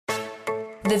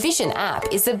The Vision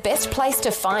app is the best place to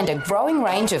find a growing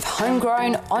range of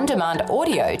homegrown, on-demand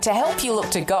audio to help you look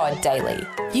to God daily.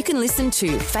 You can listen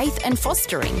to Faith and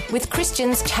Fostering with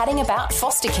Christians chatting about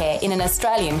foster care in an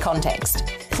Australian context.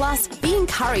 Plus, be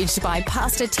encouraged by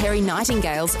Pastor Terry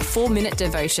Nightingale's 4-minute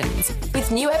devotions, with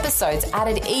new episodes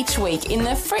added each week in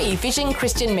the free Vision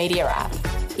Christian Media app.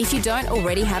 If you don't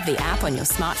already have the app on your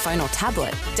smartphone or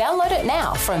tablet, download it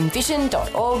now from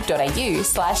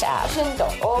vision.org.au/app.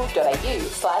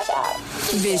 Vision.org.au/app.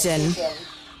 Vision.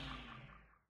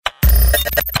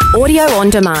 Audio on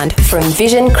demand from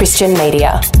Vision Christian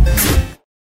Media.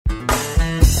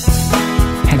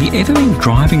 Have you ever been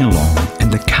driving along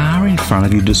and the car in front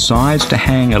of you decides to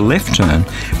hang a left turn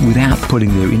without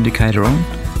putting their indicator on?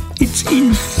 It's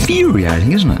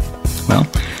infuriating, isn't it? Well,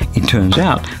 it turns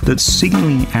out that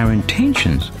signalling our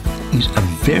intentions is a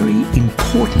very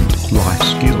important life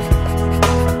skill.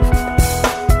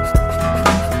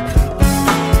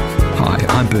 Hi,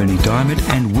 I'm Bernie Diamond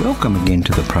and welcome again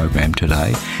to the program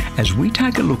today as we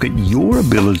take a look at your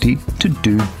ability to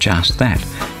do just that,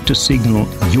 to signal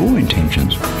your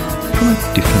intentions from a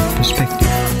different perspective.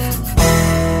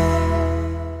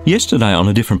 Yesterday, on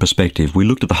A Different Perspective, we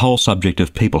looked at the whole subject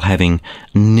of people having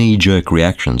knee-jerk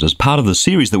reactions as part of the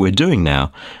series that we're doing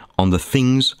now on the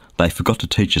things they forgot to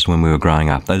teach us when we were growing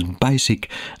up, those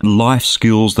basic life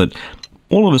skills that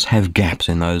all of us have gaps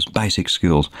in, those basic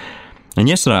skills. And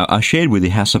yesterday, I shared with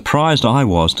you how surprised I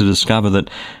was to discover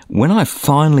that when I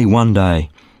finally one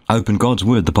day opened God's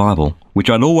Word, the Bible,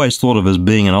 which I'd always thought of as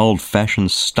being an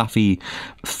old-fashioned, stuffy,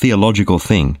 theological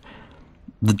thing,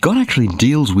 that God actually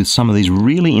deals with some of these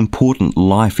really important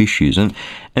life issues. And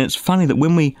it's funny that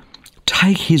when we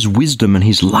take His wisdom and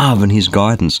His love and His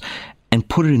guidance and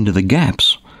put it into the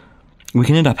gaps, we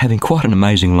can end up having quite an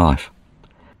amazing life.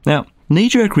 Now,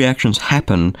 knee-jerk reactions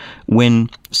happen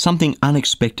when something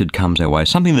unexpected comes our way,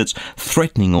 something that's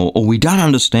threatening or we don't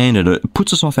understand it, or it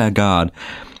puts us off our guard,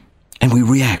 and we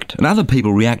react. And other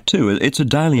people react too. It's a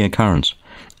daily occurrence.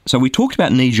 So we talked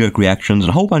about knee-jerk reactions and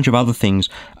a whole bunch of other things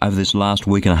over this last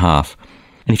week and a half.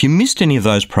 And if you missed any of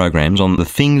those programs on the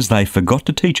things they forgot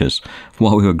to teach us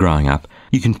while we were growing up,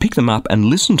 you can pick them up and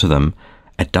listen to them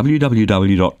at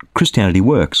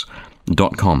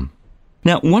www.christianityworks.com.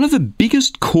 Now, one of the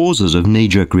biggest causes of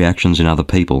knee-jerk reactions in other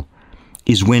people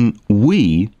is when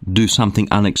we do something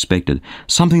unexpected,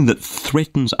 something that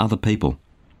threatens other people.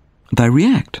 They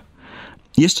react.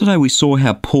 Yesterday we saw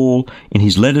how Paul, in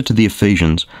his letter to the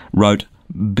Ephesians, wrote,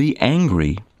 "Be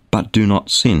angry, but do not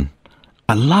sin."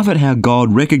 I love it how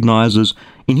God recognises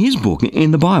in his book,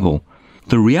 in the Bible,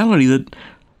 the reality that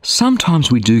sometimes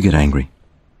we do get angry.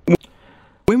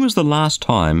 When was the last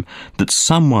time that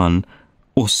someone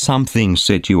or something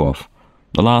set you off?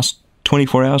 The last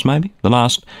 24 hours maybe? The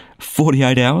last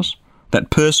 48 hours? That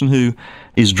person who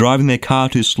is driving their car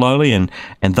too slowly and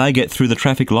they get through the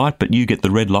traffic light but you get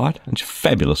the red light? It's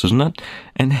fabulous, isn't it?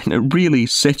 And it really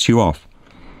sets you off.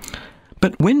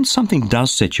 But when something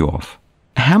does set you off,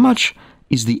 how much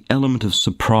is the element of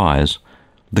surprise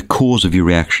the cause of your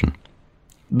reaction?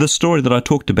 The story that I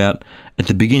talked about at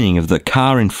the beginning of the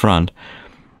car in front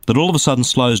that all of a sudden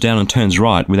slows down and turns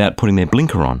right without putting their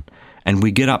blinker on. And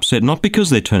we get upset not because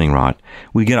they're turning right,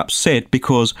 we get upset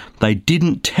because they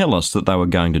didn't tell us that they were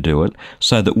going to do it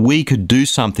so that we could do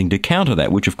something to counter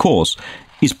that, which of course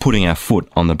is putting our foot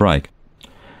on the brake.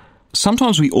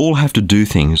 Sometimes we all have to do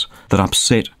things that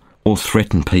upset or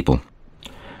threaten people.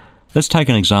 Let's take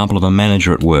an example of a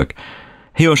manager at work.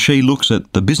 He or she looks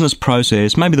at the business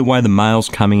process, maybe the way the mail's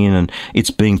coming in and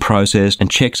it's being processed and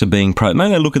checks are being processed.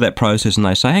 Maybe they look at that process and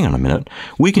they say, hang on a minute,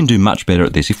 we can do much better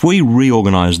at this. If we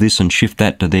reorganise this and shift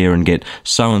that to there and get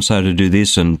so-and-so to do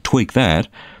this and tweak that,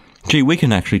 gee, we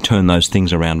can actually turn those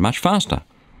things around much faster.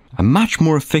 A much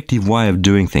more effective way of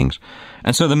doing things.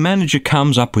 And so the manager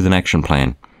comes up with an action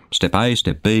plan. Step A,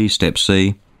 step B, step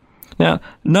C. Now,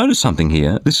 notice something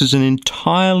here. This is an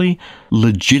entirely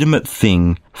legitimate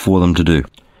thing for them to do.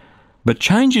 But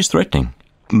change is threatening.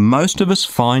 Most of us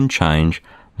find change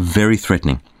very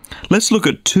threatening. Let's look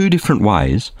at two different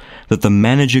ways that the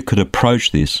manager could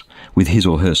approach this with his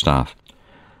or her staff.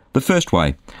 The first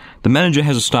way, the manager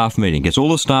has a staff meeting, gets all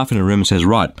the staff in a room and says,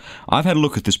 right, I've had a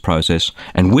look at this process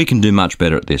and we can do much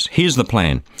better at this. Here's the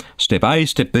plan. Step A,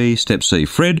 step B, step C.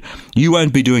 Fred, you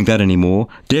won't be doing that anymore.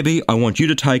 Debbie, I want you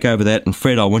to take over that. And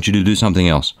Fred, I want you to do something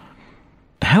else.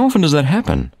 How often does that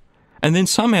happen? And then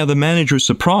somehow the manager is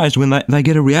surprised when they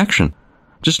get a reaction.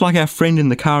 Just like our friend in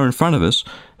the car in front of us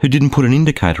who didn't put an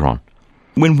indicator on.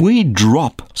 When we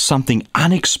drop something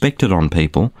unexpected on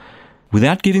people,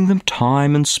 without giving them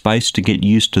time and space to get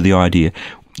used to the idea.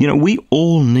 You know, we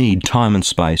all need time and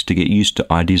space to get used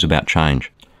to ideas about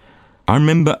change. I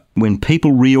remember when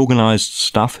people reorganised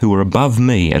stuff who were above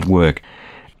me at work,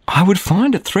 I would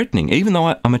find it threatening, even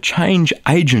though I'm a change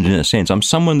agent in a sense. I'm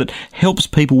someone that helps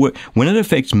people work. When it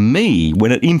affects me,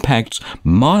 when it impacts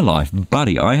my life,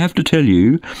 buddy, I have to tell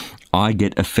you, I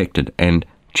get affected, and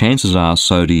chances are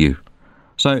so do you.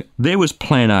 So there was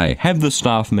plan A, have the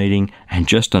staff meeting and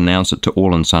just announce it to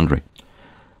all and sundry.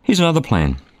 Here's another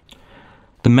plan.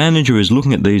 The manager is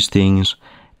looking at these things,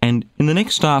 and in the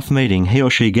next staff meeting, he or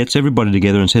she gets everybody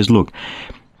together and says, look,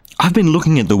 I've been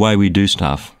looking at the way we do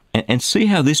stuff and see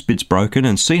how this bit's broken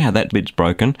and see how that bit's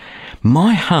broken.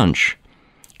 My hunch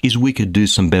is we could do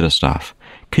some better stuff.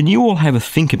 Can you all have a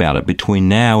think about it between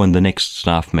now and the next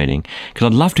staff meeting? Because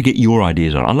I'd love to get your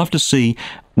ideas on it. I'd love to see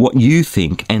what you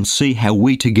think and see how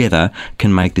we together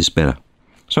can make this better.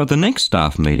 So at the next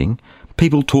staff meeting,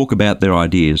 people talk about their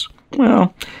ideas.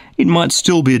 Well, it might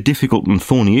still be a difficult and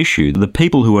thorny issue. The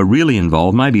people who are really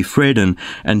involved, maybe Fred and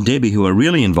Debbie who are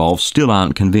really involved, still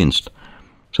aren't convinced.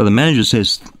 So the manager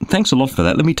says, thanks a lot for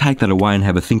that. Let me take that away and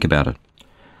have a think about it.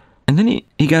 And then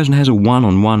he goes and has a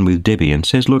one-on-one with Debbie and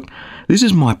says, look, this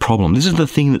is my problem. This is the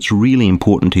thing that's really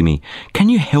important to me. Can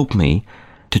you help me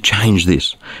to change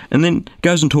this? And then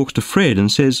goes and talks to Fred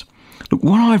and says, look,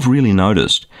 what I've really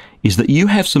noticed is that you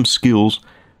have some skills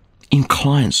in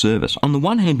client service. On the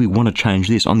one hand, we want to change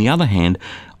this. On the other hand,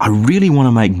 I really want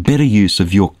to make better use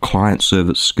of your client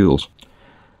service skills.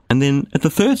 And then at the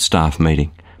third staff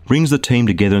meeting, brings the team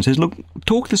together and says, look,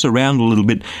 talk this around a little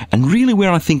bit, and really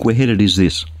where I think we're headed is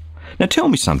this. Now tell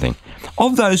me something.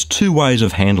 Of those two ways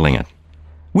of handling it,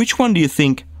 which one do you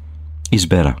think is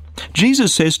better?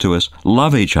 Jesus says to us,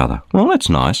 love each other. Well, that's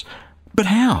nice, but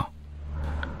how?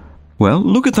 Well,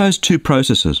 look at those two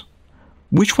processes.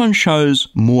 Which one shows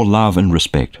more love and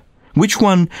respect? Which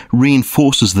one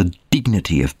reinforces the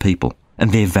dignity of people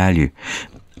and their value?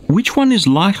 Which one is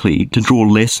likely to draw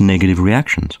less negative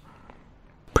reactions?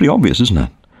 Pretty obvious, isn't it?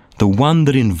 The one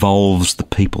that involves the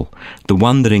people, the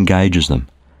one that engages them.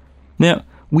 Now,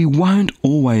 we won't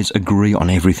always agree on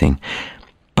everything,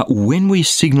 but when we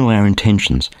signal our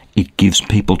intentions, it gives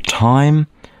people time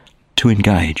to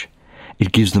engage.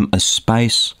 It gives them a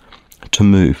space to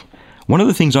move. One of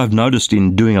the things I've noticed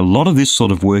in doing a lot of this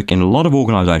sort of work in a lot of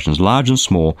organisations, large and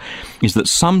small, is that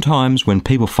sometimes when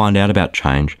people find out about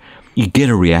change, you get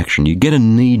a reaction, you get a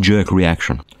knee-jerk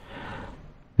reaction.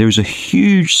 There is a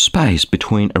huge space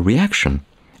between a reaction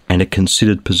and a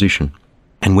considered position.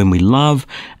 And when we love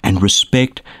and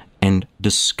respect and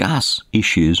discuss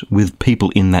issues with people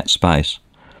in that space,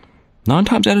 9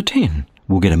 times out of 10,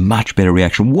 we'll get a much better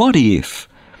reaction. What if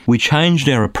we changed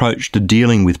our approach to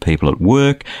dealing with people at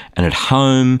work and at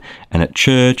home and at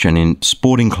church and in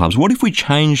sporting clubs? What if we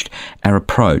changed our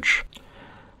approach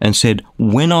and said,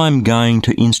 when I'm going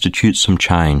to institute some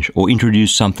change or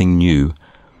introduce something new,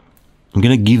 I'm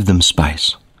going to give them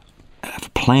space. I have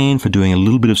a plan for doing a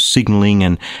little bit of signalling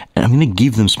and I'm going to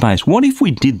give them space. What if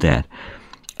we did that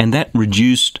and that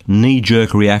reduced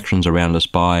knee-jerk reactions around us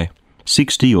by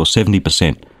 60 or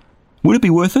 70%? Would it be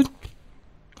worth it?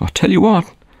 I'll tell you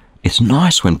what, it's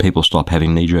nice when people stop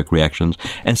having knee-jerk reactions,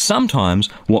 and sometimes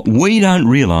what we don't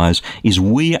realise is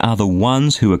we are the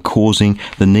ones who are causing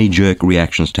the knee-jerk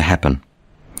reactions to happen.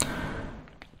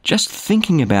 Just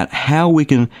thinking about how we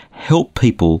can help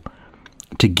people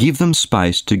to give them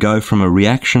space to go from a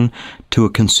reaction to a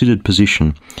considered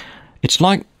position. It's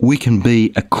like we can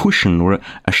be a cushion or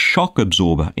a shock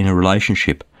absorber in a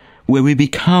relationship where we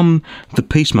become the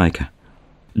peacemaker.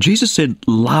 Jesus said,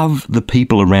 love the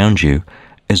people around you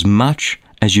as much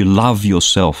as you love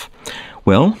yourself.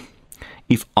 Well,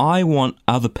 if I want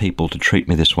other people to treat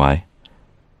me this way,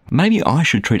 maybe I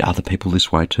should treat other people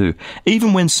this way too,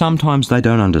 even when sometimes they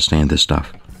don't understand this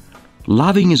stuff.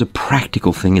 Loving is a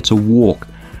practical thing, it's a walk.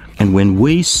 And when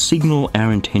we signal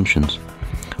our intentions,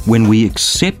 when we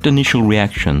accept initial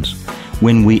reactions,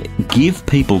 when we give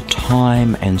people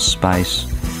time and space,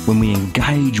 when we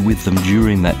engage with them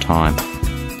during that time,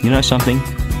 you know something?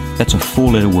 That's a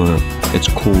 4-letter word. It's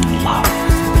called love.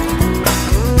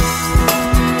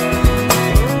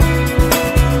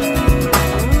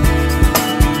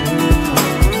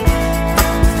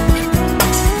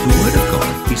 The Word of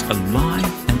God is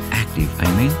alive and active,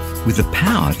 amen? With the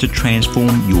power to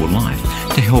transform your life,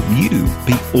 to help you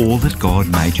be all that God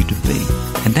made you to be.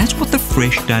 And that's what the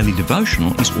Fresh Daily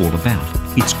Devotional is all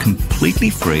about. It's completely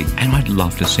free and I'd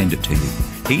love to send it to you.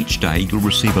 Each day you'll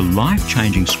receive a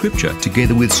life-changing scripture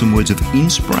together with some words of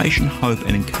inspiration, hope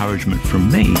and encouragement from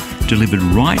me delivered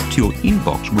right to your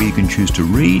inbox where you can choose to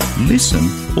read, listen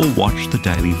or watch the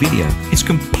daily video. It's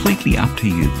completely up to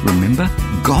you. Remember,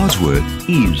 God's Word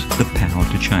is the power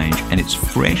to change and it's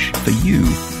fresh for you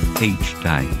each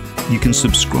day. You can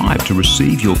subscribe to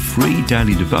receive your free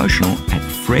daily devotional at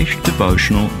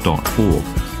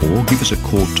freshdevotional.org or give us a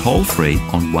call toll-free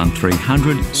on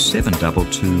 1300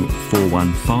 722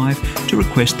 415 to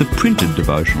request the printed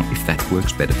devotional if that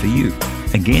works better for you.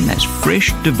 Again, that's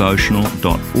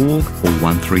freshdevotional.org or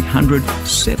 1300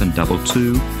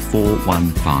 722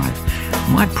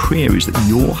 415. My prayer is that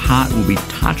your heart will be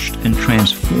touched and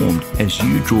transformed as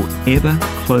you draw ever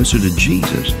closer to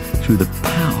Jesus through the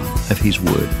power of His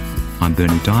Word. I'm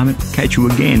Bernie Diamond. Catch you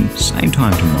again, same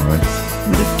time tomorrow,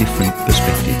 with a different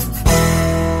perspective.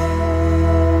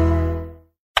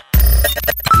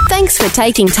 Thanks for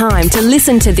taking time to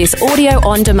listen to this audio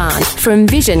on demand from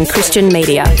Vision Christian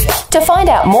Media. To find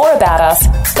out more about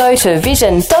us, go to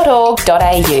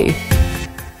vision.org.au.